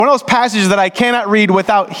One of those passages that I cannot read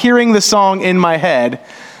without hearing the song in my head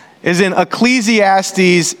is in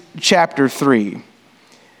Ecclesiastes chapter 3.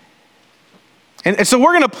 And so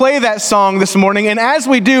we're going to play that song this morning, and as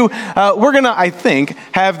we do, we're going to, I think,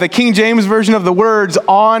 have the King James Version of the words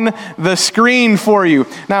on the screen for you.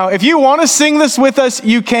 Now, if you want to sing this with us,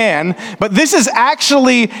 you can, but this is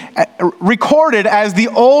actually recorded as the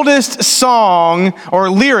oldest song or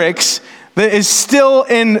lyrics that is still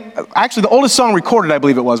actually the oldest song recorded, I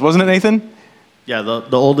believe it was, wasn't it, Nathan? Yeah, the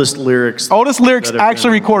oldest lyrics. Oldest lyrics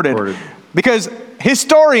actually recorded. Because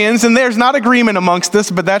historians, and there's not agreement amongst this,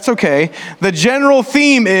 but that's okay, the general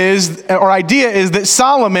theme is, or idea is, that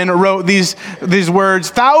Solomon wrote these words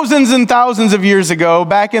thousands and thousands of years ago,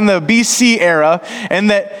 back in the BC era, and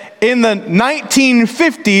that in the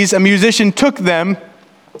 1950s, a musician took them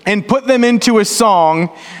and put them into a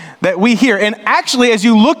song that we hear. And actually, as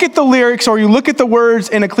you look at the lyrics or you look at the words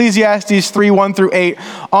in Ecclesiastes 3, 1 through 8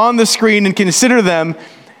 on the screen and consider them,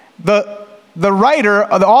 the writer,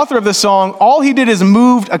 the author of the song, all he did is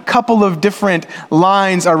moved a couple of different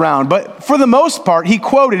lines around. But for the most part, he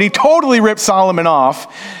totally ripped Solomon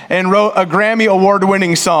off and wrote a Grammy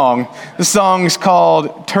award-winning song. The song's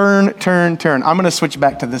called Turn, Turn, Turn. I'm going to switch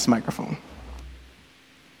back to this microphone.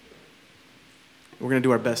 We're going to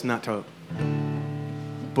do our best not to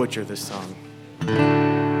butcher this song. To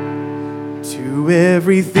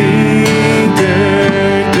everything,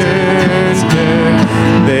 turn, turn, turn.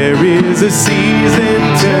 There is a season,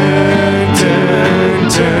 turn, turn,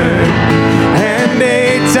 turn. And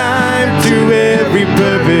a time to every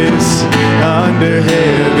purpose under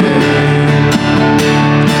heaven.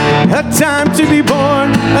 A time to be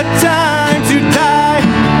born, a time to die,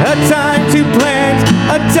 a time to plant,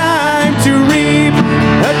 a time to reap,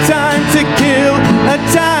 a time to kill, a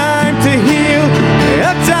time to heal,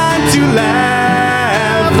 a time to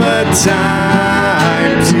laugh, a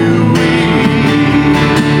time to weep.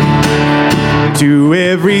 To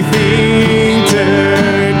everything,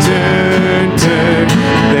 turn, turn, turn.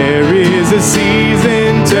 There is a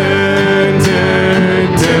season, turn,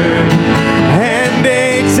 turn, turn. And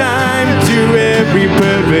a time to every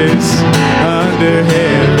purpose under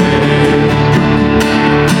heaven.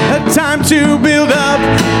 A time to build up,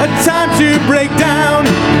 a time to break down,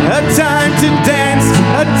 a time to dance,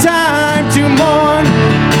 a time to mourn,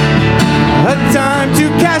 a time to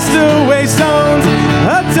cast away stones,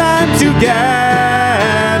 a time to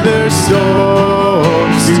gather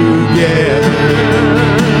storms together.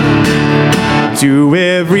 To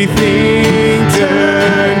everything,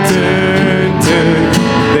 turn, turn, turn.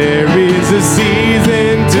 There is a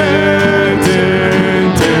season, turn,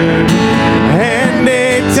 turn, turn. And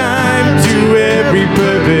a time to every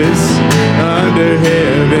purpose under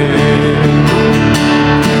heaven.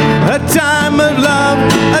 A time of love,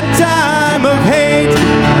 a time of hate,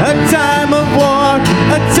 a time of war,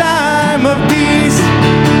 a time of peace,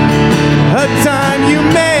 a time you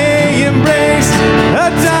may embrace, a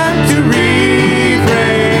time to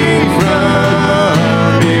refrain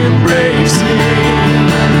from embracing.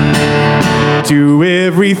 To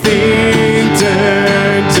everything,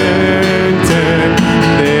 turn, turn, turn.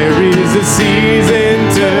 There is a season,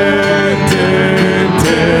 turn, turn,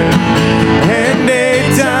 turn. And a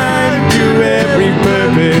time to every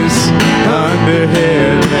purpose under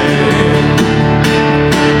heaven.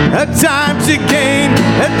 A time to gain,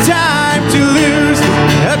 a time to lose,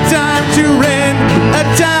 a time to rent, a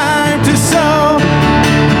time to sow,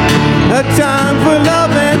 a time for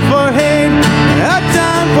love and for hate, a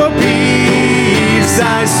time for peace.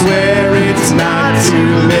 I swear it's not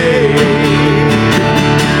too late.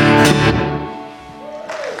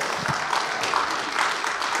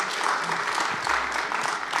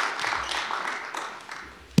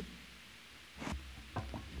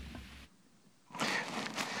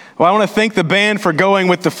 Well, I want to thank the band for going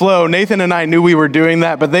with the flow. Nathan and I knew we were doing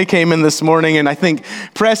that, but they came in this morning, and I think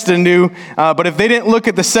Preston knew. But if they didn't look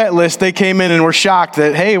at the set list, they came in and were shocked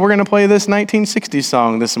that, hey, we're going to play this 1960s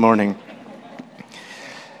song this morning.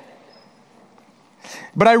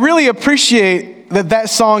 But I really appreciate that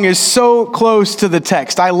song is so close to the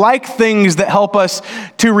text. I like things that help us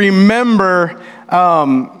to remember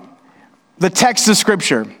the text of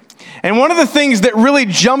Scripture. And one of the things that really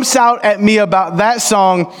jumps out at me about that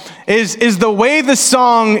song is the way the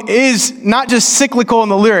song is not just cyclical in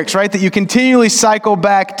the lyrics, right? That you continually cycle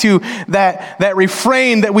back to that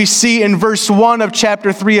refrain that we see in verse 1 of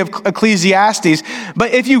chapter 3 of Ecclesiastes.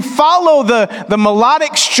 But if you follow the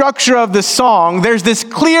melodic structure of the song, there's this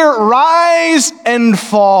clear rise and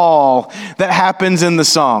fall that happens in the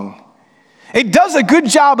song. It does a good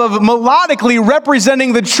job of melodically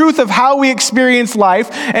representing the truth of how we experience life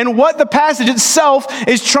and what the passage itself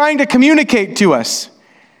is trying to communicate to us.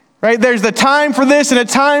 Right? There's the time for this and a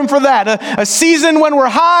time for that. A season when we're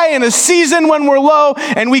high and a season when we're low,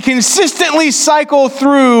 and we consistently cycle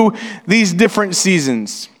through these different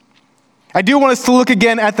seasons. I do want us to look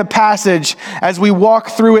again at the passage as we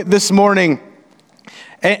walk through it this morning.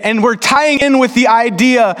 And we're tying in with the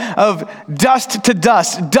idea of dust to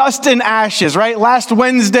dust and ashes, right? Last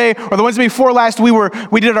Wednesday, or the Wednesday before last,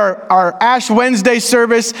 we did our Ash Wednesday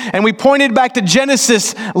service, and we pointed back to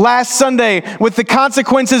Genesis last Sunday with the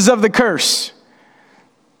consequences of the curse,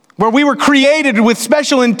 where we were created with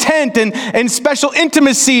special intent and special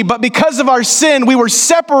intimacy, but because of our sin, we were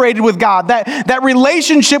separated with God. That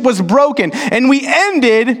relationship was broken, and we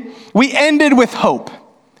ended with hope,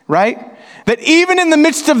 right? That even in the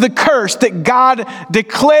midst of the curse, that God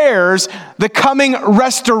declares the coming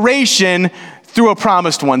restoration through a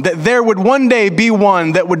promised one. That there would one day be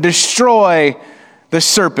one that would destroy the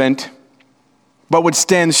serpent, but would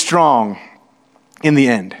stand strong in the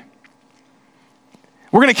end.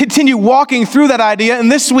 We're going to continue walking through that idea,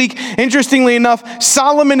 and this week, interestingly enough,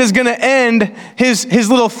 Solomon is going to end his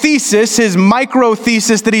little thesis, his micro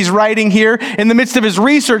thesis that he's writing here in the midst of his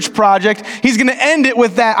research project. He's going to end it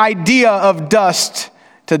with that idea of dust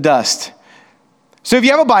to dust. So if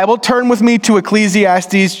you have a Bible, turn with me to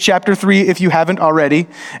Ecclesiastes chapter 3 if you haven't already.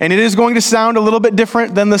 And it is going to sound a little bit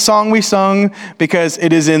different than the song we sung because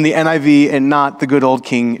it is in the NIV and not the good old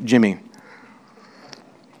King Jimmy.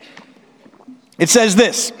 It says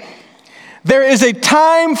this: there is a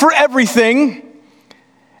time for everything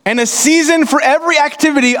and a season for every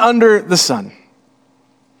activity under the sun.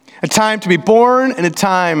 A time to be born and a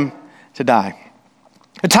time to die.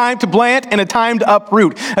 A time to plant and a time to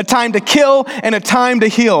uproot. A time to kill and a time to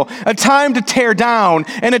heal. A time to tear down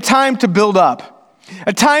and a time to build up.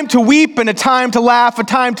 A time to weep and a time to laugh. A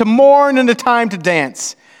time to mourn and a time to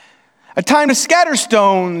dance. A time to scatter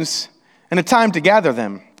stones and a time to gather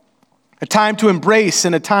them. A time to embrace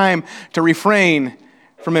and a time to refrain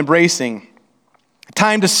from embracing. A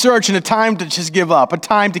time to search and a time to just give up. A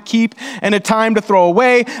time to keep and a time to throw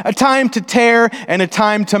away. A time to tear and a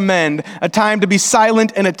time to mend. A time to be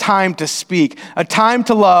silent and a time to speak. A time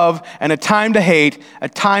to love and a time to hate. A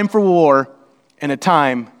time for war and a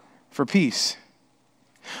time for peace.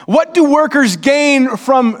 What do workers gain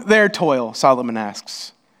from their toil? Solomon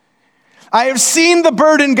asks. I have seen the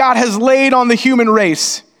burden God has laid on the human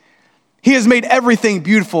race. He has made everything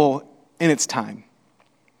beautiful in its time.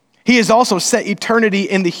 He has also set eternity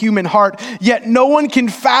in the human heart, yet no one can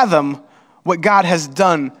fathom what God has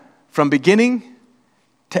done from beginning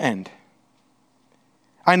to end.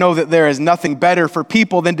 I know that there is nothing better for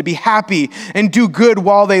people than to be happy and do good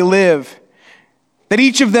while they live, that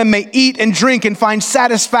each of them may eat and drink and find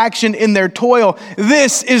satisfaction in their toil.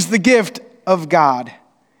 This is the gift of God.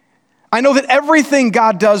 I know that everything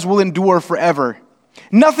God does will endure forever.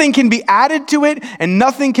 Nothing can be added to it, and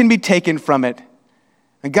nothing can be taken from it.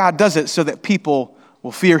 And God does it so that people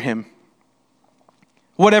will fear him.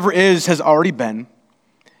 Whatever is has already been,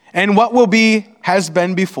 and what will be has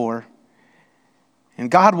been before.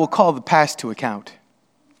 And God will call the past to account.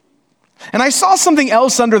 And I saw something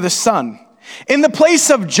else under the sun. In the place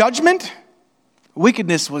of judgment,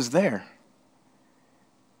 wickedness was there.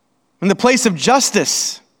 In the place of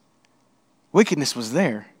justice, wickedness was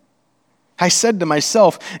there. I said to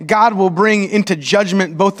myself, God will bring into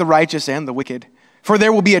judgment both the righteous and the wicked, for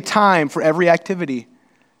there will be a time for every activity,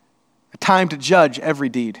 a time to judge every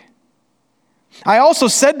deed. I also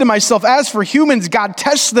said to myself, as for humans, God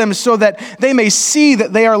tests them so that they may see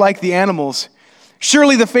that they are like the animals.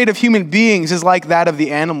 Surely the fate of human beings is like that of the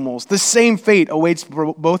animals. The same fate awaits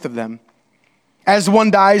both of them. As one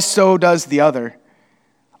dies, so does the other.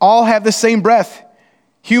 All have the same breath.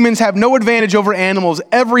 Humans have no advantage over animals.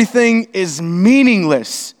 Everything is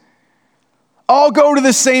meaningless. All go to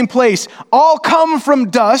the same place. All come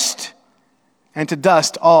from dust, and to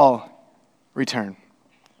dust all return.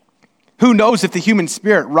 Who knows if the human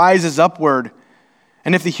spirit rises upward,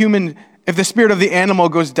 and if the spirit of the animal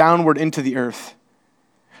goes downward into the earth?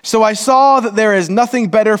 So I saw that there is nothing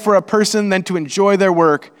better for a person than to enjoy their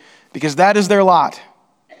work, because that is their lot.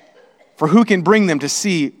 For who can bring them to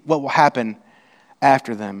see what will happen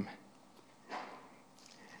after them?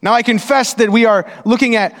 Now I confess that we are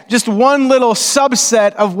looking at just one little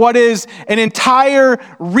subset of what is an entire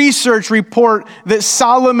research report that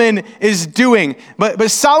Solomon is doing. But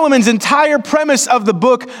Solomon's entire premise of the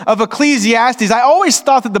book of Ecclesiastes, I always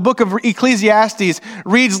thought that the book of Ecclesiastes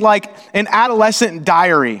reads like an adolescent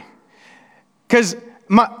diary. Because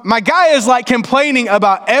my guy is like complaining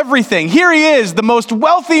about everything. Here he is, the most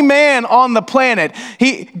wealthy man on the planet.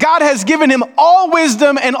 God has given him all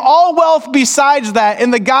wisdom and all wealth besides that,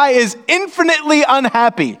 and the guy is infinitely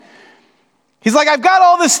unhappy. He's like, I've got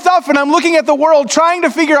all this stuff and I'm looking at the world trying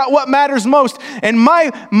to figure out what matters most. And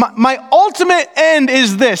my ultimate end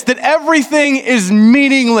is this, that everything is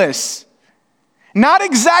meaningless. Not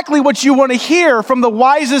exactly what you want to hear from the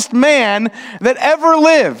wisest man that ever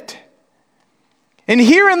lived. And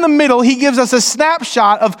here in the middle, he gives us a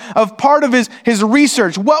snapshot of part of his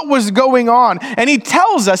research, what was going on. And he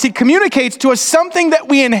tells us, he communicates to us something that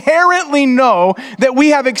we inherently know, that we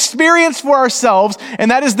have experienced for ourselves, and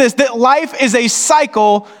that is this, that life is a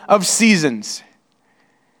cycle of seasons.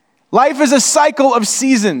 Life is a cycle of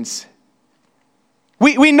seasons.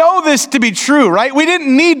 We know this to be true, right? We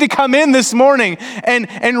didn't need to come in this morning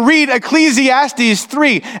and read Ecclesiastes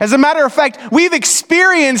 3. As a matter of fact, we've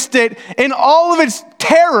experienced it in all of its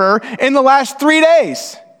terror in the last 3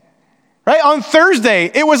 days. Right? On Thursday,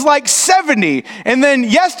 it was like 70. And then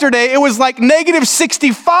yesterday, it was like negative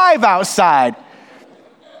 65 outside.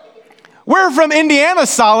 We're from Indiana,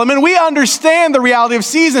 Solomon. We understand the reality of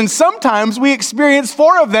seasons. Sometimes we experience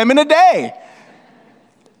 4 of them in a day.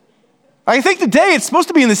 I think today it's supposed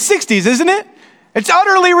to be in the 60s, isn't it? It's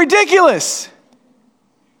utterly ridiculous.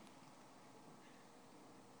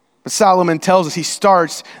 But Solomon tells us, he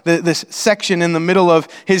starts this section in the middle of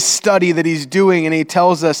his study that he's doing, and he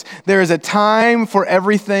tells us there is a time for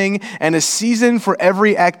everything and a season for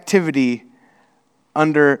every activity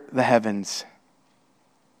under the heavens.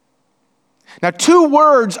 Now, 2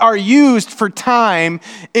 words are used for time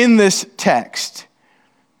in this text.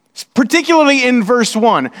 Particularly in verse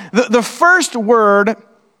 1. The first word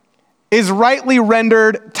is rightly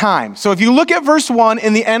rendered time. So if you look at verse 1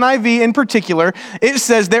 in the NIV in particular, it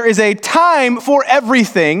says there is a time for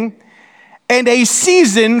everything and a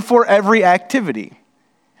season for every activity.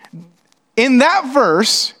 In that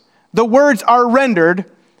verse, the words are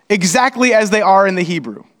rendered exactly as they are in the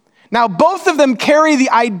Hebrew. Now, both of them carry the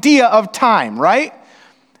idea of time, right?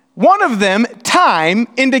 One of them, time,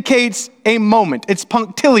 indicates a moment. It's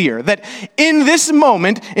punctiliar, that in this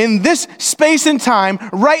moment, in this space and time,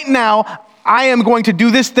 right now, I am going to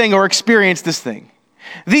do this thing or experience this thing.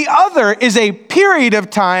 The other is a period of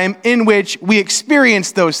time in which we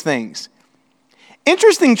experience those things.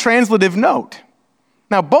 Interesting translative note.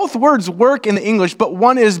 Now, both words work in the English, but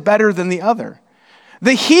one is better than the other.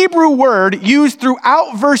 The Hebrew word used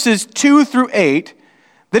throughout verses 2 through 8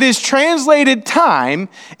 that is translated time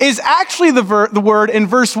is actually the word in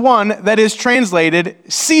verse 1 that is translated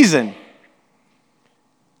season.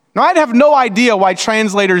 Now, I'd have no idea why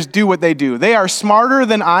translators do what they do. They are smarter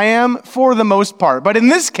than I am for the most part. But in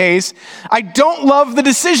this case, I don't love the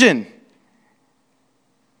decision.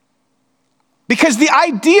 Because the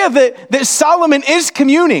idea that Solomon is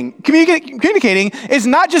communicating is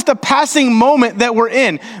not just a passing moment that we're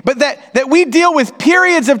in, but that we deal with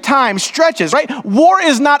periods of time, stretches, right? War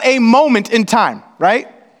is not a moment in time, right?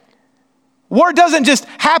 War doesn't just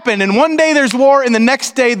happen and one day there's war and the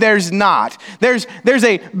next day there's not. There's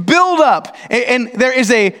a build-up and there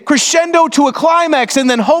is a crescendo to a climax, and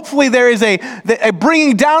then hopefully there is a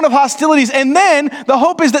bringing down of hostilities, and then the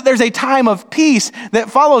hope is that there's a time of peace that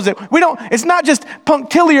follows it. It's not just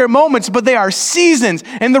punctiliar moments, but they are seasons.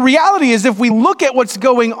 And the reality is, if we look at what's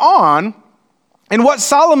going on and what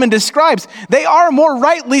Solomon describes, they are more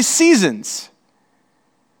rightly seasons.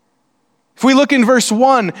 If we look in verse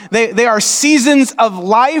 1, they are seasons of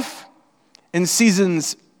life and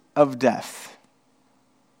seasons of death.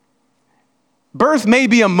 Birth may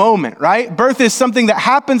be a moment, right? Birth is something that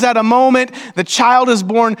happens at a moment. The child is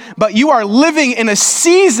born, but you are living in a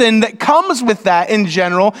season that comes with that in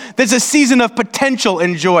general. There's a season of potential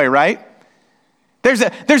and joy, right? There's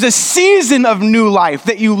a season of new life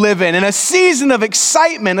that you live in, and a season of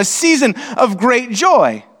excitement, a season of great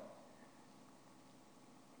joy.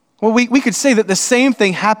 Well, we could say that the same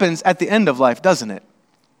thing happens at the end of life, doesn't it?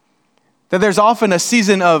 That there's often a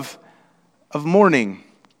season of mourning.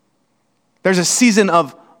 There's a season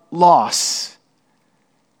of loss.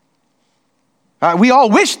 We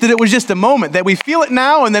all wish that it was just a moment, that we feel it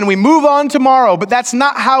now and then we move on tomorrow, but that's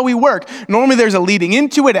not how we work. Normally there's a leading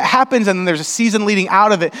into it, it happens, and then there's a season leading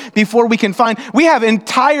out of it before we can find. We have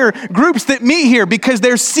entire groups that meet here because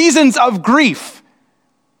there's seasons of grief.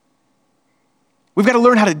 We've got to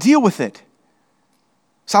learn how to deal with it.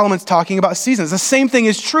 Solomon's talking about seasons. The same thing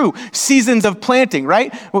is true. Seasons of planting,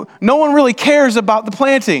 right? No one really cares about the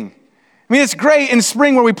planting. I mean, it's great in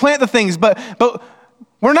spring where we plant the things, but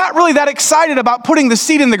we're not really that excited about putting the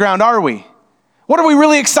seed in the ground, are we? What are we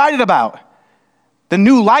really excited about? the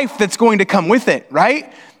new life that's going to come with it,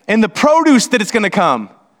 right? And the produce that it's going to come.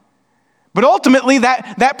 But ultimately,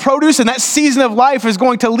 that produce and that season of life is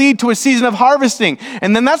going to lead to a season of harvesting.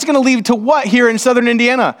 And then that's going to lead to what here in southern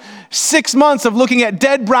Indiana? 6 months of looking at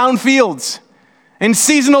dead brown fields and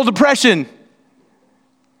seasonal depression.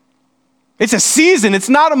 It's a season, it's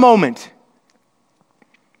not a moment.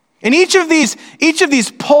 And each of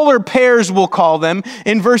these polar pairs, we'll call them,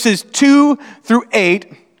 in verses 2 through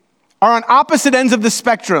 8, are on opposite ends of the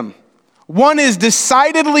spectrum. One is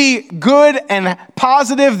decidedly good and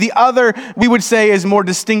positive. The other, we would say, is more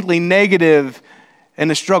distinctly negative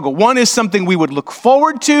and a struggle. One is something we would look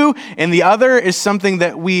forward to, and the other is something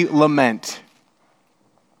that we lament.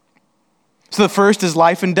 So the first is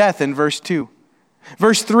life and death in verse 2.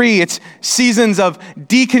 Verse 3, it's seasons of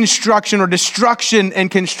deconstruction or destruction and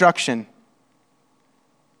construction.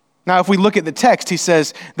 Now, if we look at the text, he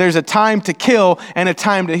says there's a time to kill and a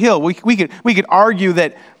time to heal. We could argue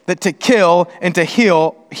that to kill and to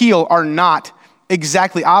heal are not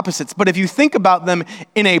exactly opposites. But if you think about them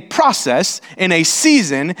in a process, in a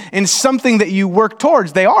season, in something that you work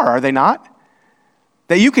towards, they are they not?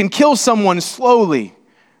 That you can kill someone slowly.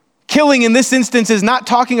 Killing in this instance is not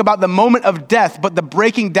talking about the moment of death, but the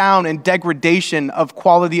breaking down and degradation of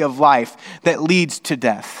quality of life that leads to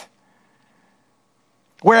death.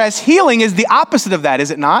 Whereas healing is the opposite of that,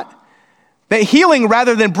 is it not? That healing,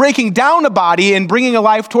 rather than breaking down a body and bringing a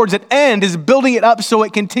life towards an end, is building it up so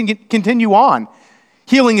it can continue on.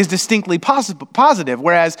 Healing is distinctly positive,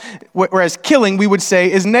 whereas killing, we would say,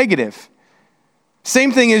 is negative.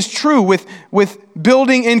 Same thing is true with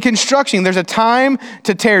building and construction. There's a time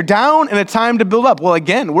to tear down and a time to build up. Well,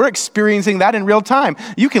 again, we're experiencing that in real time.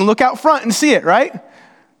 You can look out front and see it, right?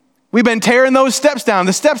 We've been tearing those steps down.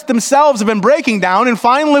 The steps themselves have been breaking down, and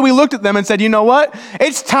finally we looked at them and said, you know what?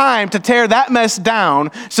 It's time to tear that mess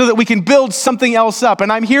down so that we can build something else up.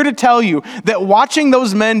 And I'm here to tell you that watching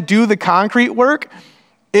those men do the concrete work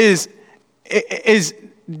is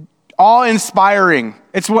awe-inspiring.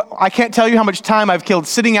 I can't tell you how much time I've killed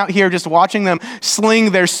sitting out here just watching them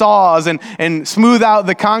sling their saws and smooth out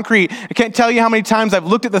the concrete. I can't tell you how many times I've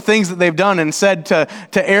looked at the things that they've done and said to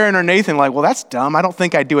Aaron or Nathan, like, well, that's dumb. I don't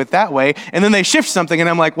think I'd do it that way. And then they shift something and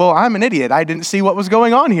I'm like, well, I'm an idiot. I didn't see what was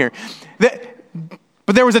going on here.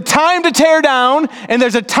 But there was a time to tear down, and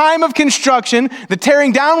there's a time of construction. The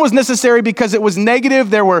tearing down was necessary because it was negative.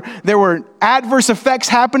 There were adverse effects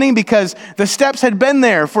happening because the steps had been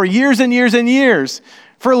there for years and years and years,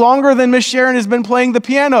 for longer than Miss Sharon has been playing the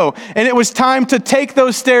piano. And it was time to take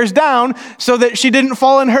those stairs down so that she didn't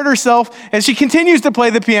fall and hurt herself as she continues to play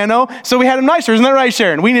the piano. So we had them nicer. Isn't that right,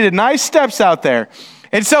 Sharon? We needed nice steps out there.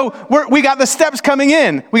 And so we got the steps coming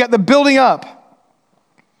in. We got the building up.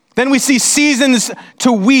 Then we see seasons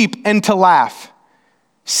to weep and to laugh.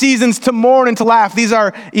 Seasons to mourn and to laugh. These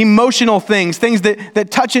are emotional things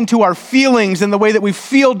that touch into our feelings and the way that we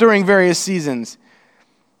feel during various seasons.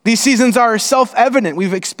 These seasons are self-evident.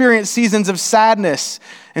 We've experienced seasons of sadness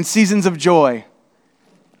and seasons of joy.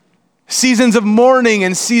 Seasons of mourning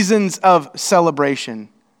and seasons of celebration.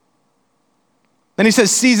 Then he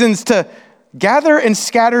says seasons to gather and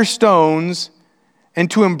scatter stones and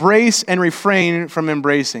to embrace and refrain from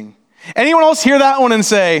embracing. Anyone else hear that one and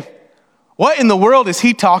say, what in the world is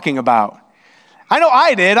he talking about? I know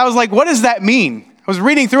I did. I was like, what does that mean? I was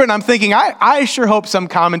reading through it and I'm thinking, I sure hope some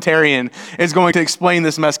commentarian is going to explain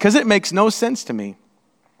this mess because it makes no sense to me.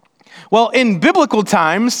 Well, in biblical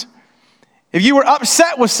times, if you were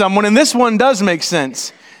upset with someone, and this one does make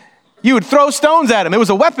sense, you would throw stones at him. It was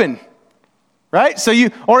a weapon. Right?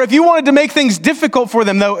 Or if you wanted to make things difficult for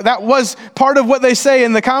them, though, that was part of what they say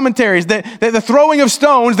in the commentaries, that the throwing of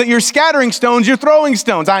stones, that you're scattering stones, you're throwing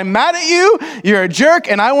stones. I'm mad at you, you're a jerk,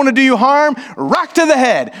 and I want to do you harm, rock to the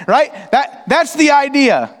head, right? That's the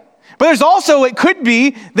idea. But there's also, it could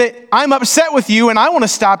be that I'm upset with you and I want to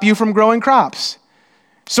stop you from growing crops.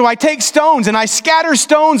 So I take stones and I scatter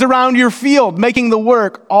stones around your field, making the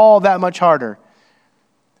work all that much harder.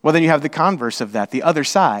 Well, then you have the converse of that, the other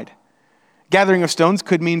side. Gathering of stones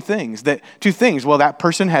could mean two things. Well, that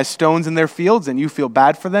person has stones in their fields and you feel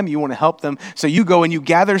bad for them. You want to help them. So you go and you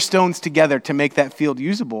gather stones together to make that field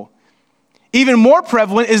usable. Even more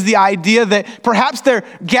prevalent is the idea that perhaps they're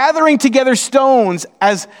gathering together stones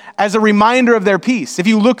as a reminder of their peace. If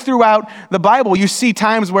you look throughout the Bible, you see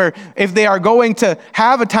times where if they are going to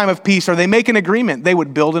have a time of peace or they make an agreement, they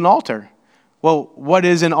would build an altar. Well, what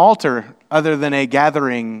is an altar other than a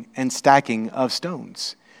gathering and stacking of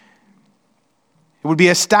stones? It would be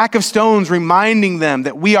a stack of stones reminding them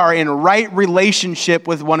that we are in right relationship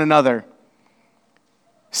with one another.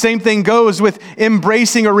 Same thing goes with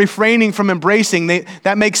embracing or refraining from embracing.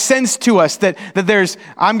 That makes sense to us that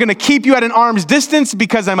I'm going to keep you at an arm's distance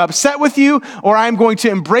because I'm upset with you, or I'm going to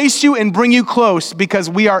embrace you and bring you close because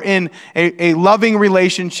we are in a loving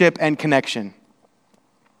relationship and connection.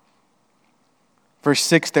 Verse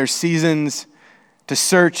 6, there's seasons to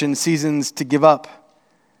search and seasons to give up.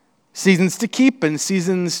 Seasons to keep and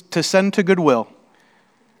seasons to send to goodwill.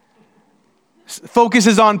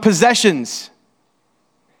 Focuses on possessions.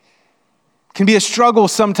 Can be a struggle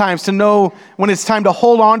sometimes to know when it's time to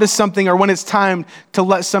hold on to something or when it's time to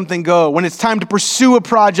let something go. When it's time to pursue a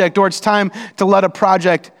project or it's time to let a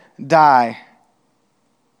project die.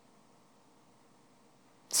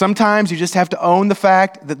 Sometimes you just have to own the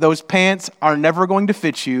fact that those pants are never going to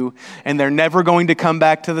fit you and they're never going to come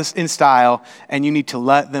back to this in style, and you need to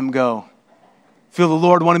let them go. I feel the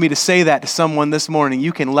Lord wanted me to say that to someone this morning.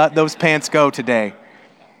 You can let those pants go today.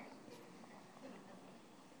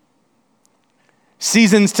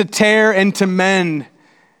 Seasons to tear and to mend,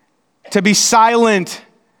 to be silent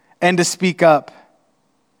and to speak up.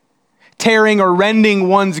 Tearing or rending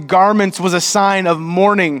one's garments was a sign of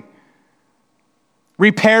mourning.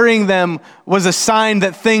 Repairing them was a sign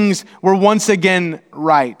that things were once again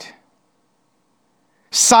right.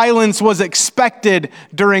 Silence was expected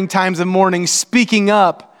during times of mourning. Speaking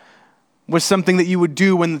up was something that you would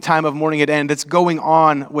do when the time of mourning had ended. It's going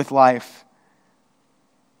on with life.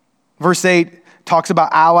 Verse 8 talks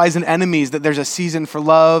about allies and enemies, that there's a season for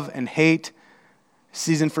love and hate, a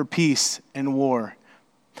season for peace and war.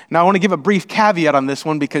 Now I want to give a brief caveat on this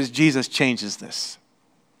one because Jesus changes this.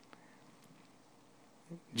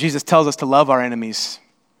 Jesus tells us to love our enemies,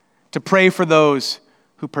 to pray for those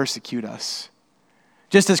who persecute us.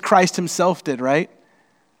 Just as Christ himself did, right?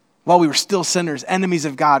 While we were still sinners, enemies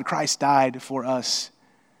of God, Christ died for us.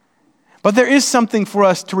 But there is something for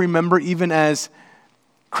us to remember even as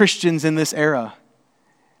Christians in this era.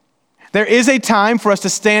 There is a time for us to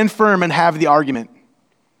stand firm and have the argument.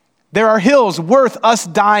 There are hills worth us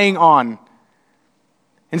dying on.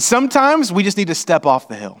 And sometimes we just need to step off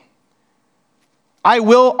the hill. I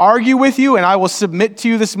will argue with you and I will submit to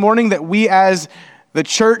you this morning that we as the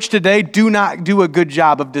church today do not do a good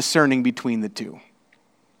job of discerning between the two.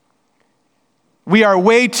 We are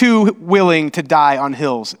way too willing to die on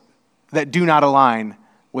hills that do not align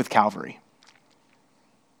with Calvary.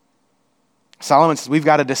 Solomon says we've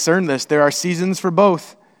got to discern this. There are seasons for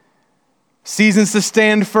both. Seasons to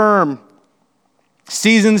stand firm.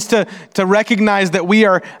 Seasons to recognize that we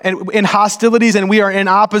are in hostilities and we are in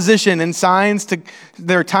opposition, and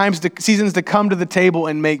there are seasons to come to the table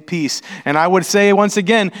and make peace. And I would say once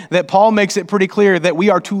again that Paul makes it pretty clear that we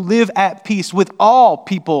are to live at peace with all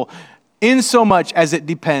people in so much as it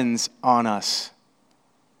depends on us.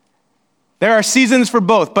 There are seasons for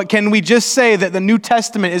both, but can we just say that the New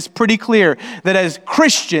Testament is pretty clear that as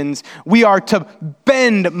Christians, we are to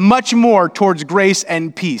bend much more towards grace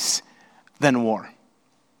and peace than war.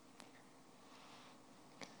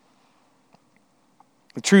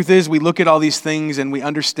 The truth is, we look at all these things and we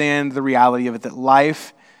understand the reality of it, that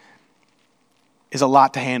life is a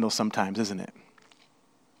lot to handle sometimes, isn't it?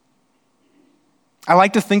 I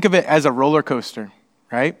like to think of it as a roller coaster,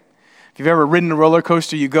 right? If you've ever ridden a roller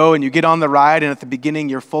coaster, you go and you get on the ride, and at the beginning,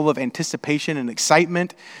 you're full of anticipation and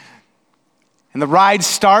excitement. And the ride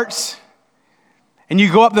starts, and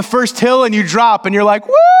you go up the first hill and you drop, and you're like,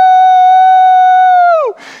 woo!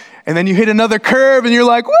 And then you hit another curve, and you're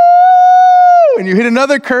like, woo! And you hit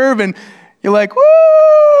another curve, and you're like,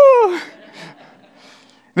 woo! And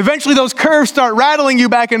eventually those curves start rattling you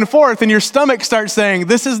back and forth, and your stomach starts saying,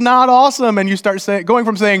 this is not awesome. And you start going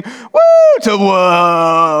from saying, woo, to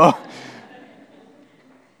whoa.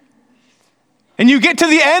 And you get to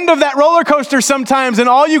the end of that roller coaster sometimes, and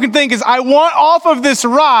all you can think is, I want off of this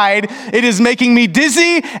ride. It is making me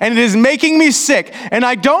dizzy, and it is making me sick. And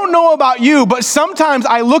I don't know about you, but sometimes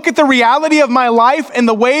I look at the reality of my life and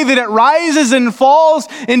the way that it rises and falls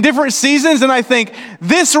in different seasons, and I think,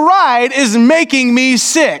 this ride is making me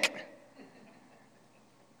sick.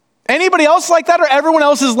 Anybody else like that, or everyone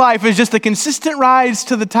else's life is just a consistent rise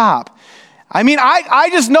to the top? I mean, I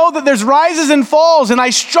just know that there's rises and falls, and I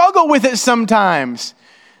struggle with it sometimes.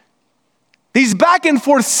 These back and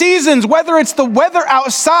forth seasons, whether it's the weather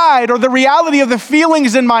outside or the reality of the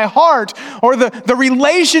feelings in my heart or the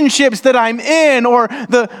relationships that I'm in or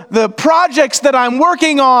the projects that I'm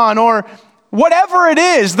working on or whatever it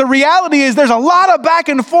is, the reality is there's a lot of back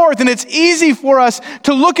and forth, and it's easy for us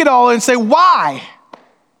to look at all and say, why?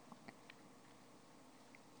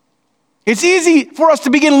 It's easy for us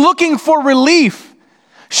to begin looking for relief,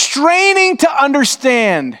 straining to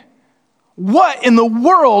understand what in the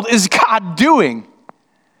world is God doing.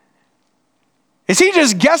 Is he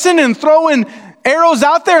just guessing and throwing arrows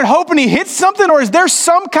out there and hoping he hits something? Or is there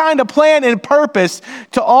some kind of plan and purpose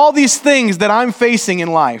to all these things that I'm facing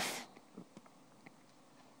in life?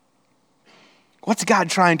 What's God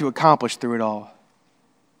trying to accomplish through it all?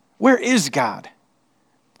 Where is God?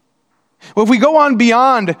 Well, if we go on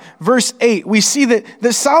beyond verse 8, we see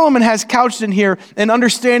that Solomon has couched in here an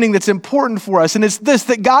understanding that's important for us. And it's this,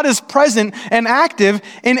 that God is present and active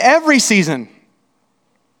in every season.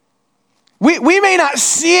 We may not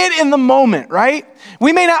see it in the moment, right?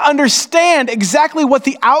 We may not understand exactly what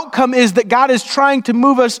the outcome is that God is trying to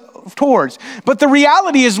move us towards. But the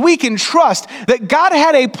reality is we can trust that God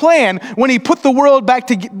had a plan when he put the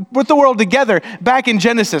world together back in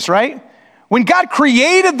Genesis, right? When God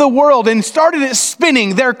created the world and started it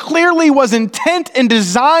spinning, there clearly was intent and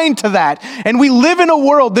design to that. And we live in a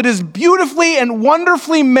world that is beautifully and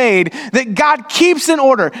wonderfully made that God keeps in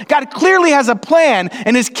order. God clearly has a plan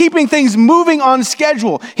and is keeping things moving on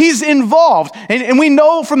schedule. He's involved. And we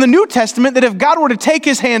know from the New Testament that if God were to take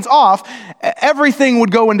his hands off, everything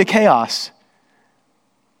would go into chaos.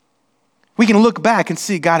 We can look back and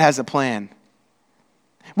see God has a plan.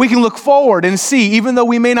 We can look forward and see, even though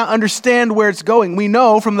we may not understand where it's going, we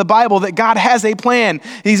know from the Bible that God has a plan.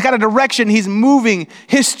 He's got a direction. He's moving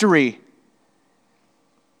history.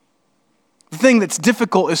 The thing that's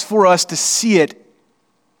difficult is for us to see it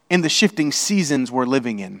in the shifting seasons we're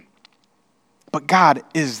living in. But God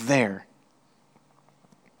is there.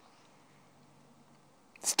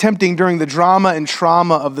 It's tempting during the drama and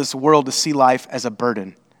trauma of this world to see life as a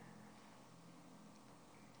burden.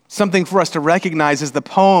 Something for us to recognize is the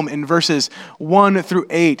poem in verses 1 through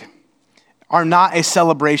 8 are not a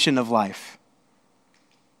celebration of life.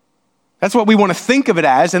 That's what we want to think of it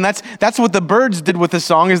as, and that's what the Byrds did with the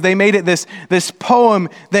song, is they made it this poem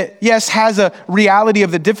that, yes, has a reality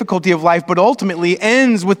of the difficulty of life, but ultimately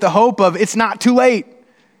ends with the hope of it's not too late.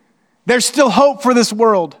 There's still hope for this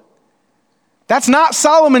world. That's not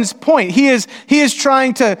Solomon's point. He is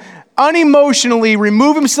trying to unemotionally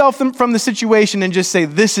remove himself from the situation and just say,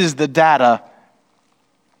 this is the data.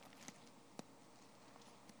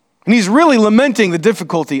 And he's really lamenting the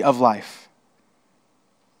difficulty of life.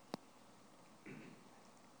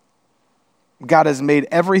 God has made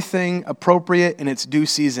everything appropriate in its due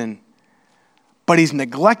season, but he's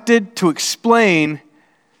neglected to explain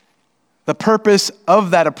the purpose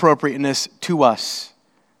of that appropriateness to us.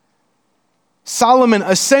 Solomon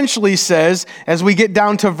essentially says, as we get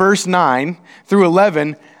down to verse 9 through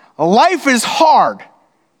 11, life is hard.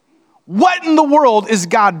 What in the world is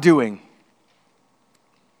God doing?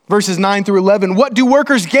 Verses 9 through 11, what do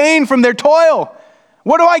workers gain from their toil?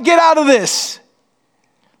 What do I get out of this?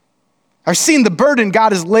 I've seen the burden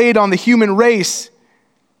God has laid on the human race.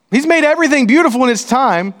 He's made everything beautiful in its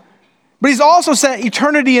time, but he's also set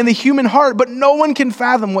eternity in the human heart, but no one can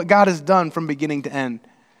fathom what God has done from beginning to end.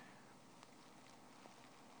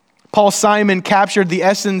 Paul Simon captured the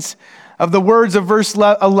essence of the words of verse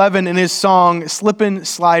 11 in his song, Slippin',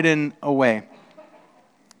 Slidin' Away.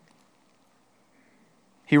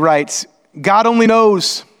 He writes, God only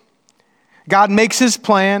knows. God makes his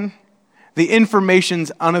plan. The information's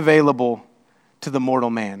unavailable to the mortal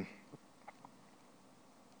man.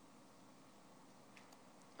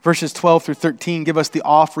 Verses 12 through 13 give us the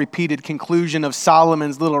oft-repeated conclusion of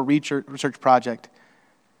Solomon's little research project.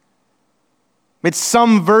 It's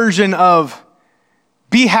some version of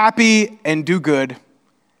be happy and do good,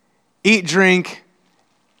 eat, drink,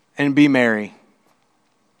 and be merry.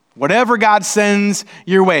 Whatever God sends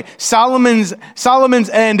your way. Solomon's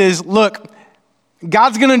end is, look,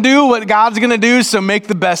 God's going to do what God's going to do, so make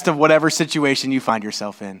the best of whatever situation you find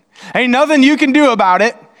yourself in. Ain't nothing you can do about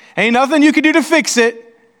it. Ain't nothing you can do to fix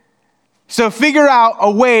it. So figure out a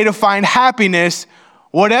way to find happiness,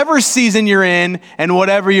 whatever season you're in and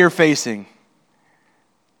whatever you're facing.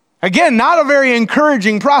 Again, not a very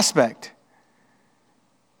encouraging prospect.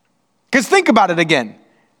 Because think about it again.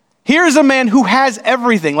 Here's a man who has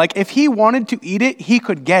everything. Like if he wanted to eat it, he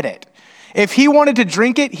could get it. If he wanted to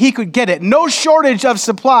drink it, he could get it. No shortage of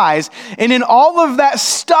supplies. And in all of that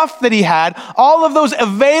stuff that he had, all of those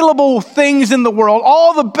available things in the world,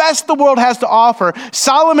 all the best the world has to offer,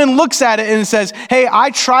 Solomon looks at it and says, hey,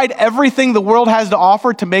 I tried everything the world has to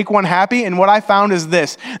offer to make one happy, and what I found is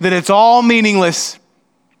this, that it's all meaningless.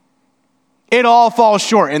 It all falls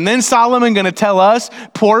short. And then Solomon going to tell us,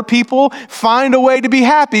 poor people, find a way to be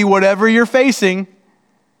happy, whatever you're facing.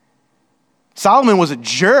 Solomon was a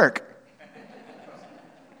jerk.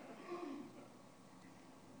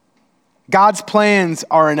 God's plans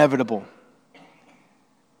are inevitable.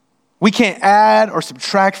 We can't add or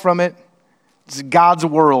subtract from it. It's God's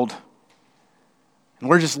world, and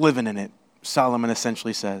we're just living in it. Solomon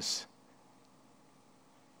essentially says.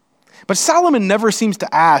 But Solomon never seems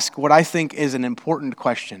to ask what I think is an important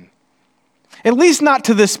question, at least not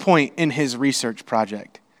to this point in his research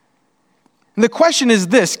project. And the question is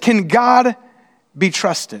this: can God be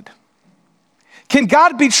trusted? Can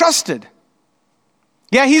God be trusted?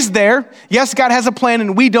 Yeah, he's there. Yes, God has a plan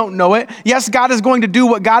and we don't know it. Yes, God is going to do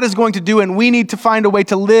what God is going to do, and we need to find a way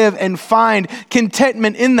to live and find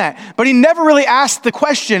contentment in that. But he never really asked the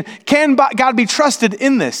question, can God be trusted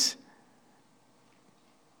in this?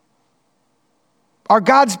 Are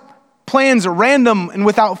God's plans random and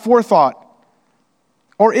without forethought?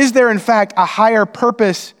 Or is there in fact a higher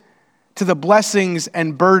purpose to the blessings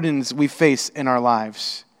and burdens we face in our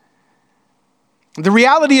lives? The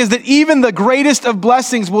reality is that even the greatest of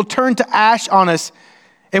blessings will turn to ash on us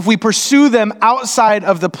if we pursue them outside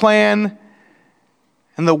of the plan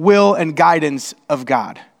and the will and guidance of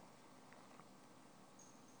God.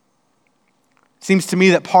 It seems to me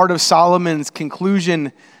that part of Solomon's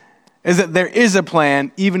conclusion is that there is a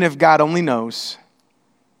plan, even if God only knows,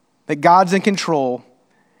 that God's in control,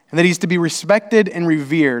 and that he's to be respected and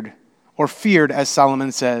revered, or feared, as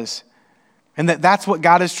Solomon says. And that's what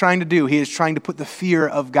God is trying to do. He is trying to put the fear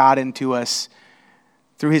of God into us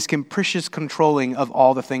through his capricious controlling of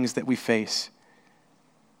all the things that we face.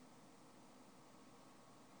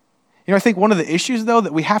 I think one of the issues, though,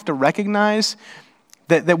 that we have to recognize,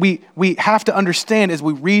 that we have to understand as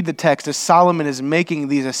we read the text, as Solomon is making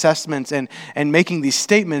these assessments and making these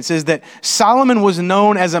statements, is that Solomon was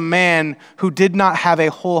known as a man who did not have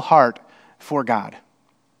a whole heart for God.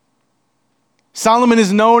 Solomon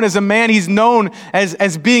is known as a man, he's known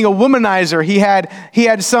as being a womanizer. He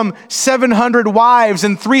had some 700 wives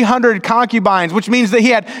and 300 concubines, which means that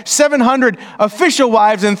he had 700 official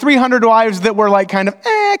wives and 300 wives that were like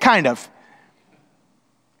kind of.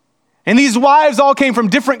 And these wives all came from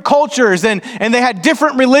different cultures and they had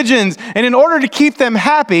different religions. And in order to keep them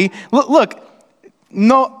happy,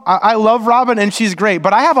 I love Robin and she's great,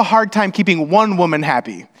 but I have a hard time keeping one woman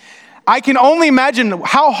happy. I can only imagine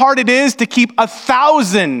how hard it is to keep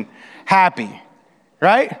 1,000 happy,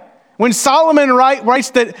 right? When Solomon writes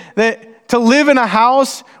that to live in a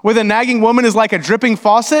house with a nagging woman is like a dripping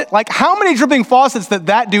faucet, like how many dripping faucets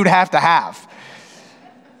that dude have to have?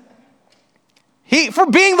 For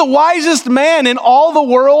being the wisest man in all the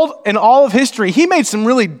world, in all of history, he made some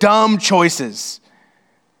really dumb choices.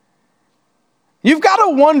 You've got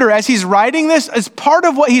to wonder, as he's writing this, as part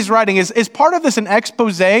of what he's writing, is part of this an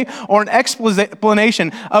expose or an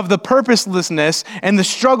explanation of the purposelessness and the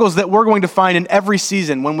struggles that we're going to find in every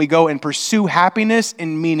season when we go and pursue happiness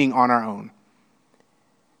and meaning on our own?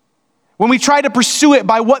 When we try to pursue it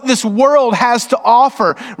by what this world has to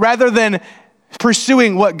offer rather than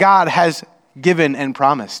pursuing what God has given and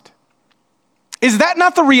promised. Is that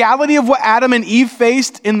not the reality of what Adam and Eve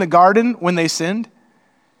faced in the garden when they sinned?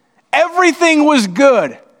 Everything was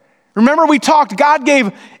good. Remember we talked, God gave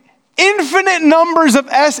infinite numbers of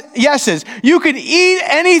yeses. You could eat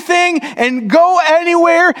anything and go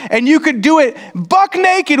anywhere, and you could do it buck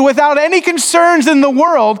naked without any concerns in the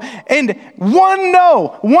world. And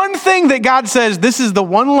one thing that God says, this is the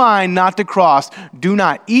one line not to cross. Do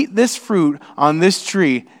not eat this fruit on this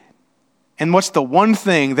tree. And what's the one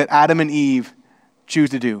thing that Adam and Eve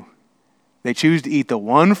choose to do? They choose to eat the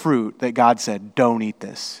one fruit that God said, don't eat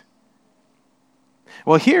this.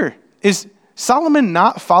 Well, here, is Solomon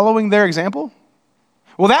not following their example?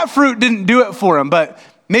 Well, that fruit didn't do it for him, but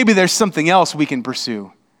maybe there's something else we can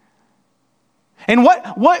pursue. And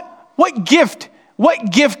what gift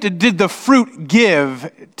did the fruit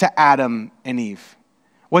give to Adam and Eve?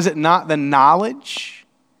 Was it not the knowledge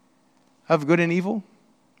of good and evil?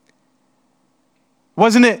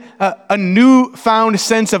 Wasn't it a newfound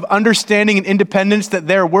sense of understanding and independence that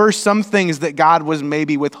there were some things that God was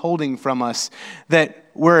maybe withholding from us that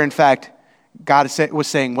were, in fact, God was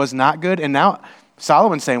saying was not good? And now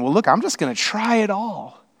Solomon's saying, well, look, I'm just going to try it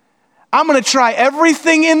all. I'm going to try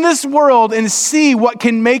everything in this world and see what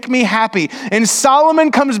can make me happy. And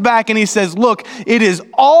Solomon comes back and he says, look, it is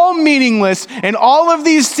all meaningless, and all of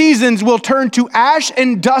these seasons will turn to ash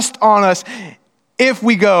and dust on us if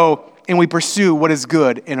we go and we pursue what is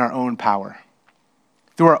good in our own power,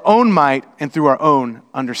 through our own might and through our own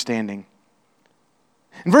understanding.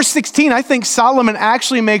 In verse 16, I think Solomon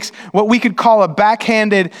actually makes what we could call a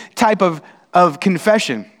backhanded type of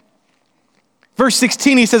confession. Verse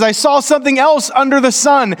 16, he says, I saw something else under the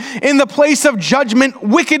sun. In the place of judgment,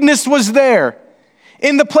 wickedness was there.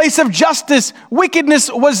 In the place of justice,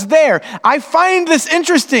 wickedness was there. I find this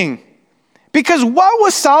interesting because what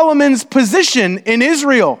was Solomon's position in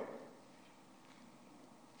Israel?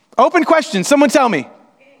 Open question. Someone tell me.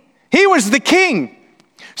 He was the king.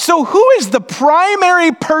 So who is the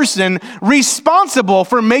primary person responsible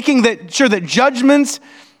for making sure that judgments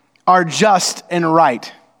are just and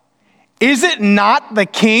right? Is it not the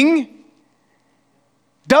king?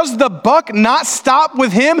 Does the buck not stop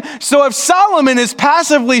with him? So if Solomon is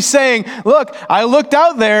passively saying, look, I looked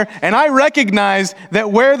out there and I recognized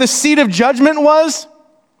that where the seat of judgment was,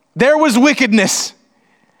 there was wickedness.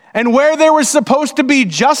 And where there was supposed to be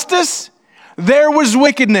justice, there was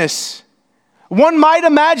wickedness. One might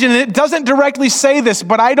imagine, and it doesn't directly say this,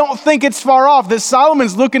 but I don't think it's far off, that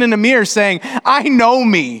Solomon's looking in the mirror saying, I know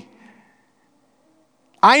me.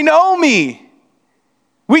 I know me.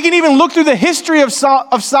 We can even look through the history of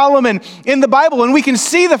Solomon in the Bible, and we can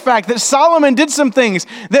see the fact that Solomon did some things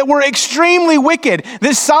that were extremely wicked,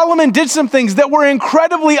 that Solomon did some things that were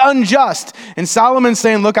incredibly unjust. And Solomon's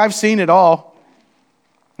saying, look, I've seen it all.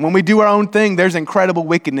 When we do our own thing, there's incredible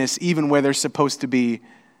wickedness, even where there's supposed to be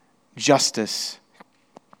justice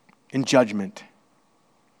and judgment.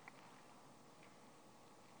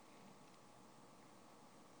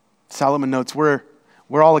 Solomon notes we're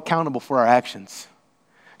all accountable for our actions.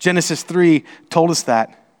 Genesis 3 told us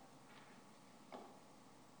that.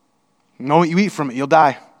 You know what you eat from it, you'll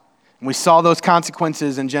die. And we saw those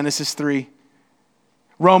consequences in Genesis 3.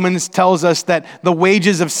 Romans tells us that the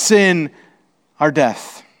wages of sin are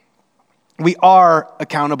death. We are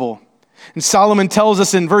accountable. And Solomon tells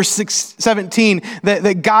us in verse 17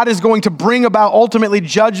 that God is going to bring about ultimately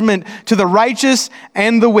judgment to the righteous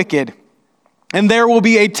and the wicked. And there will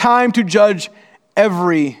be a time to judge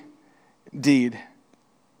every deed.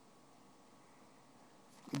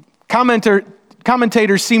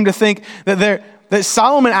 Commentators seem to think that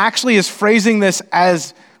Solomon actually is phrasing this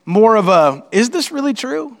as more of a, is this really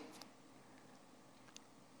true?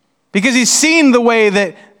 Because he's seen the way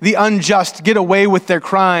that the unjust get away with their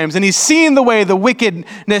crimes, and he's seen the way the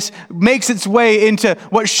wickedness makes its way into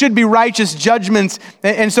what should be righteous judgments.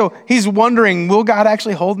 And so he's wondering, will God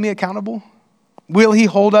actually hold me accountable? Will he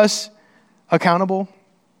hold us accountable?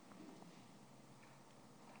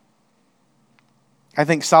 I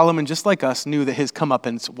think Solomon, just like us, knew that his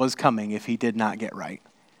comeuppance was coming if he did not get right.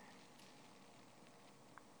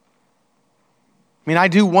 I mean, I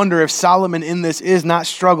do wonder if Solomon in this is not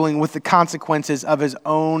struggling with the consequences of his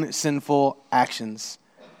own sinful actions.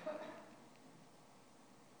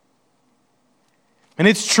 And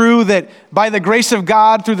it's true that by the grace of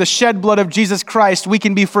God, through the shed blood of Jesus Christ, we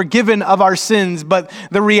can be forgiven of our sins. But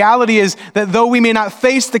the reality is that though we may not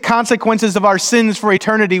face the consequences of our sins for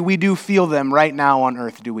eternity, we do feel them right now on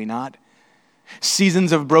earth, do we not?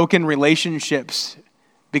 Seasons of broken relationships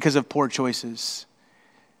because of poor choices.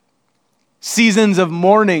 Seasons of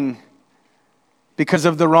mourning because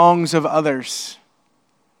of the wrongs of others.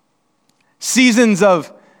 Seasons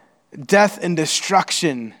of death and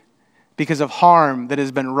destruction because of harm that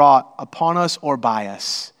has been wrought upon us or by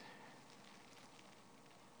us.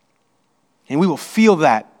 And we will feel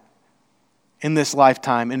that in this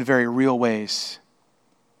lifetime in very real ways.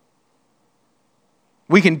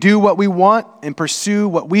 We can do what we want and pursue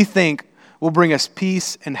what we think will bring us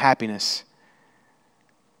peace and happiness.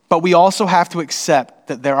 But we also have to accept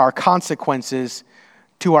that there are consequences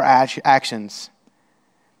to our actions.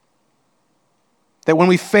 That when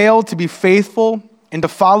we fail to be faithful and to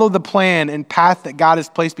follow the plan and path that God has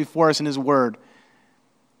placed before us in His Word,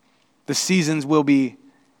 the seasons will be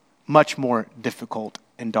much more difficult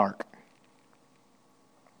and dark.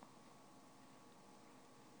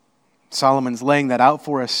 Solomon's laying that out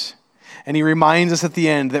for us. And he reminds us at the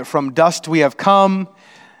end that from dust we have come,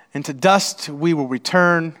 and to dust we will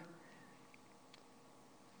return.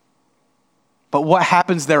 But what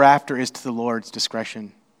happens thereafter is to the Lord's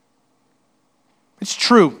discretion. It's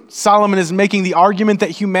true. Solomon is making the argument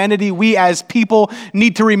that humanity, we as people,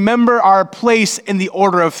 need to remember our place in the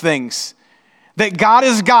order of things. That God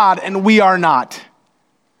is God and we are not.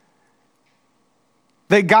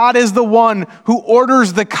 That God is the one who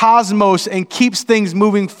orders the cosmos and keeps things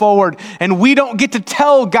moving forward. And we don't get to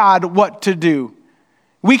tell God what to do.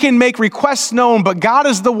 We can make requests known, but God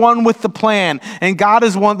is the one with the plan. And God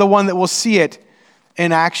is the one that will see it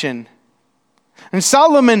in action. And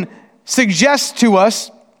Solomon suggests to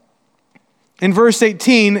us in verse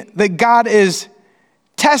 18 that God is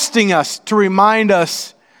testing us to remind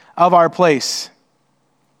us of our place.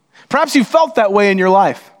 Perhaps you felt that way in your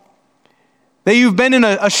life. That you've been in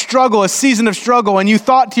a struggle, a season of struggle, and you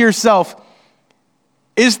thought to yourself,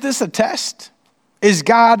 is this a test? Is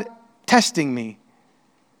God testing me?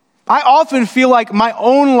 I often feel like my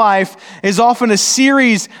own life is often a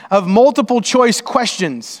series of multiple choice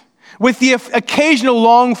questions with the occasional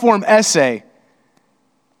long form essay.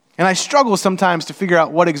 And I struggle sometimes to figure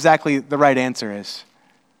out what exactly the right answer is.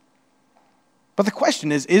 But the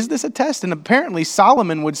question is this a test? And apparently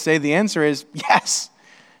Solomon would say the answer is yes,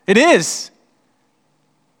 it is.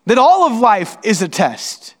 That all of life is a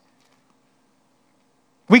test.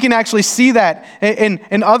 We can actually see that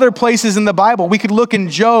in other places in the Bible. We could look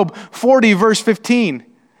in Job 40, verse 15.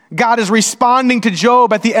 God is responding to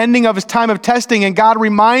Job at the ending of his time of testing, and God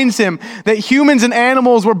reminds him that humans and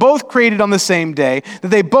animals were both created on the same day, that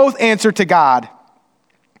they both answer to God,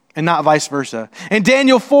 and not vice versa. In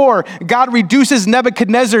Daniel 4, God reduces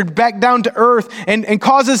Nebuchadnezzar back down to earth and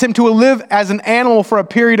causes him to live as an animal for a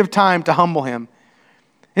period of time to humble him.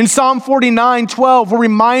 In Psalm 49:12, we're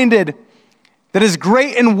reminded that as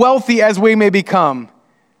great and wealthy as we may become,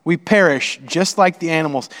 we perish just like the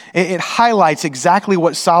animals. It highlights exactly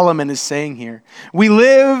what Solomon is saying here. We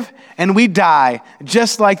live and we die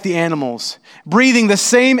just like the animals, breathing the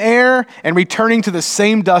same air and returning to the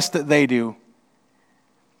same dust that they do.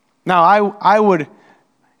 Now, I would,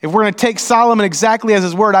 if we're going to take Solomon exactly as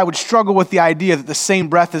his word, I would struggle with the idea that the same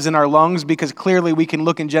breath is in our lungs, because clearly we can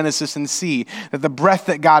look in Genesis and see that the breath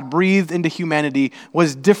that God breathed into humanity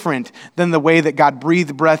was different than the way that God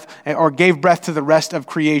breathed breath or gave breath to the rest of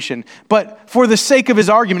creation. But for the sake of his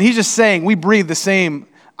argument, he's just saying we breathe the same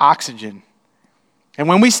oxygen. And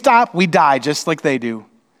when we stop, we die just like they do.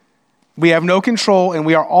 We have no control, and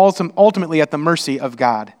we are ultimately at the mercy of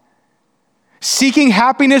God. Seeking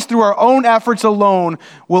happiness through our own efforts alone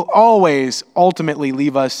will always ultimately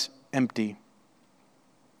leave us empty.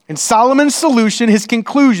 And Solomon's solution, his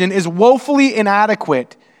conclusion, is woefully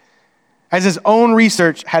inadequate, as his own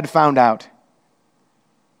research had found out.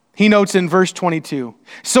 He notes in verse 22,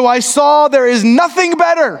 "So I saw there is nothing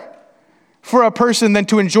better for a person than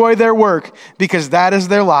to enjoy their work, because that is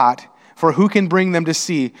their lot. For who can bring them to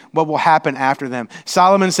see what will happen after them?"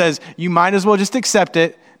 Solomon says, you might as well just accept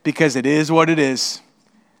it, because it is what it is.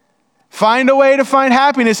 Find a way to find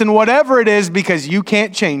happiness in whatever it is, because you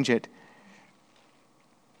can't change it.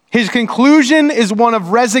 His conclusion is one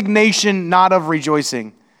of resignation, not of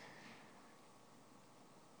rejoicing.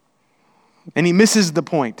 And he misses the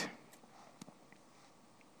point.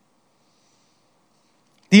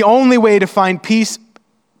 The only way to find peace,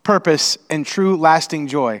 purpose, and true lasting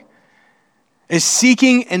joy is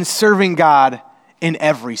seeking and serving God in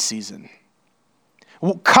every season.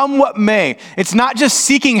 Come what may. It's not just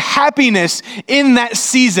seeking happiness in that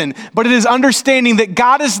season, but it is understanding that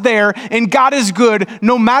God is there and God is good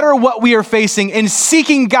no matter what we are facing, and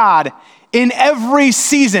seeking God in every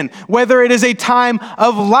season, whether it is a time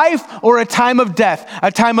of life or a time of death,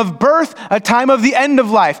 a time of birth, a time of the end of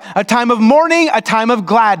life, a time of mourning, a time of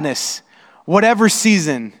gladness. Whatever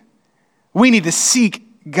season, we need to seek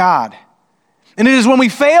God. And it is when we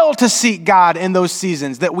fail to seek God in those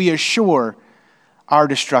seasons that we assure our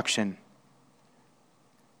destruction.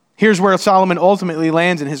 Here's where Solomon ultimately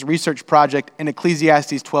lands in his research project in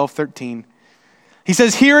Ecclesiastes 12:13. He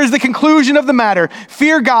says, "Here is the conclusion of the matter.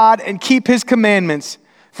 Fear God and keep his commandments,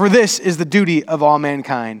 for this is the duty of all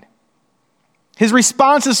mankind." His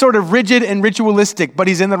response is sort of rigid and ritualistic, but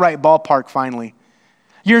he's in the right ballpark finally.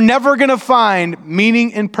 You're never going to find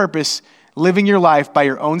meaning and purpose living your life by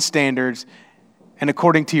your own standards and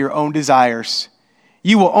according to your own desires.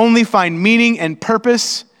 You will only find meaning and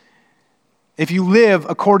purpose if you live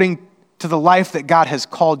according to the life that God has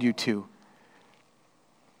called you to.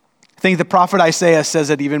 I think the prophet Isaiah says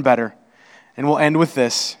it even better. And we'll end with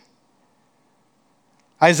this.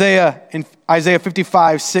 Isaiah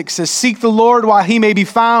 55:6 says, "Seek the Lord while he may be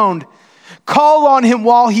found. Call on him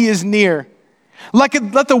while he is near. Let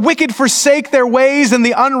the wicked forsake their ways and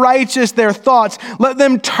the unrighteous their thoughts. Let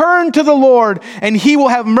them turn to the Lord, and he will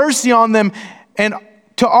have mercy on them, and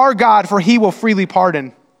to our God, for he will freely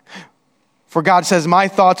pardon." For God says, "My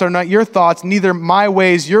thoughts are not your thoughts, neither my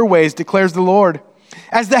ways your ways, declares the Lord.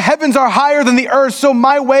 As the heavens are higher than the earth, so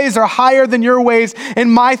my ways are higher than your ways,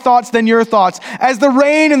 and my thoughts than your thoughts. As the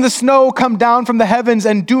rain and the snow come down from the heavens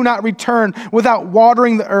and do not return without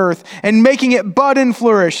watering the earth and making it bud and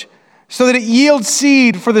flourish, so that it yields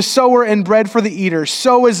seed for the sower and bread for the eater,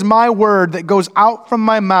 so is my word that goes out from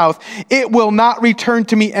my mouth. It will not return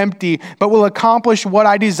to me empty, but will accomplish what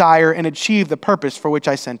I desire and achieve the purpose for which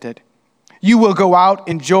I sent it. You will go out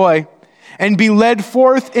in joy and be led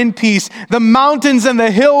forth in peace. The mountains and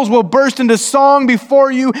the hills will burst into song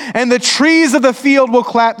before you, and the trees of the field will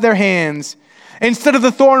clap their hands. Instead of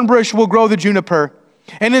the thorn bush will grow the juniper,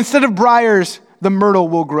 and instead of briars, the myrtle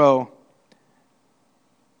will grow.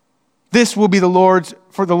 This will be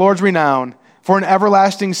for the Lord's renown, for an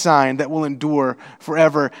everlasting sign that will endure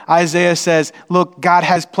forever. Isaiah says, look, God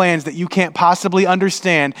has plans that you can't possibly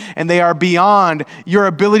understand, and they are beyond your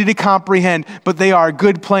ability to comprehend, but they are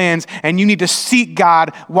good plans, and you need to seek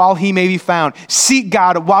God while he may be found. Seek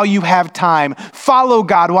God while you have time. Follow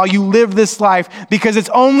God while you live this life, because it's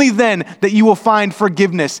only then that you will find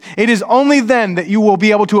forgiveness. It is only then that you will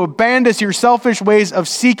be able to abandon your selfish ways of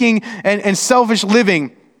seeking and selfish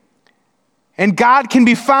living. And God can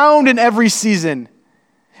be found in every season.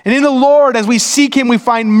 And in the Lord, as we seek him, we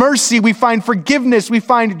find mercy, we find forgiveness, we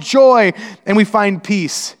find joy, and we find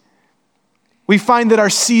peace. We find that our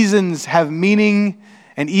seasons have meaning,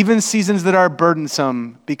 and even seasons that are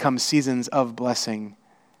burdensome become seasons of blessing.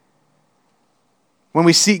 When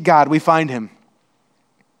we seek God, we find him.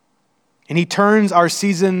 And he turns our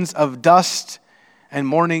seasons of dust and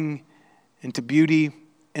mourning into beauty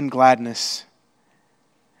and gladness.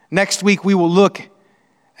 Next week, we will look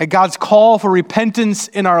at God's call for repentance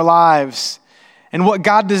in our lives and what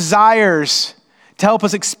God desires to help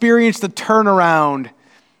us experience the turnaround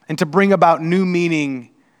and to bring about new meaning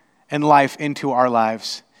and life into our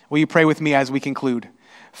lives. Will you pray with me as we conclude?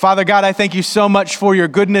 Father God, I thank you so much for your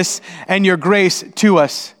goodness and your grace to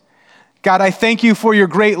us. God, I thank you for your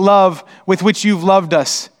great love with which you've loved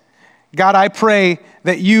us. God, I pray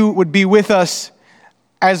that you would be with us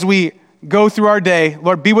as we go through our day.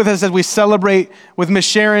 Lord, be with us as we celebrate with Miss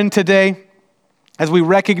Sharon today, as we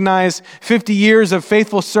recognize 50 years of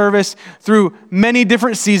faithful service through many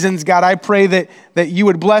different seasons. God, I pray that you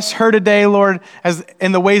would bless her today, Lord, as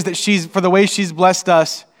in the ways that for the ways she's blessed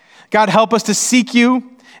us. God, help us to seek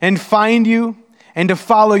you and find you and to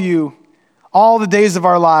follow you all the days of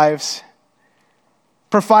our lives.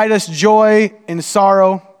 Provide us joy in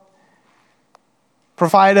sorrow.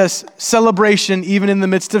 Provide us celebration even in the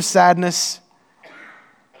midst of sadness.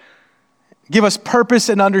 Give us purpose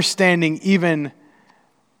and understanding even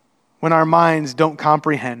when our minds don't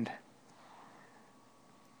comprehend.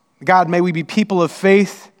 God, may we be people of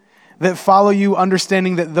faith that follow you,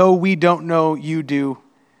 understanding that though we don't know, you do.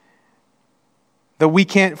 Though we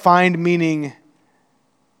can't find meaning,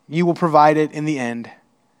 you will provide it in the end.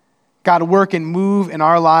 God, work and move in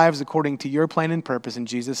our lives according to your plan and purpose in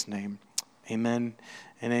Jesus' name. Amen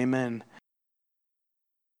and amen.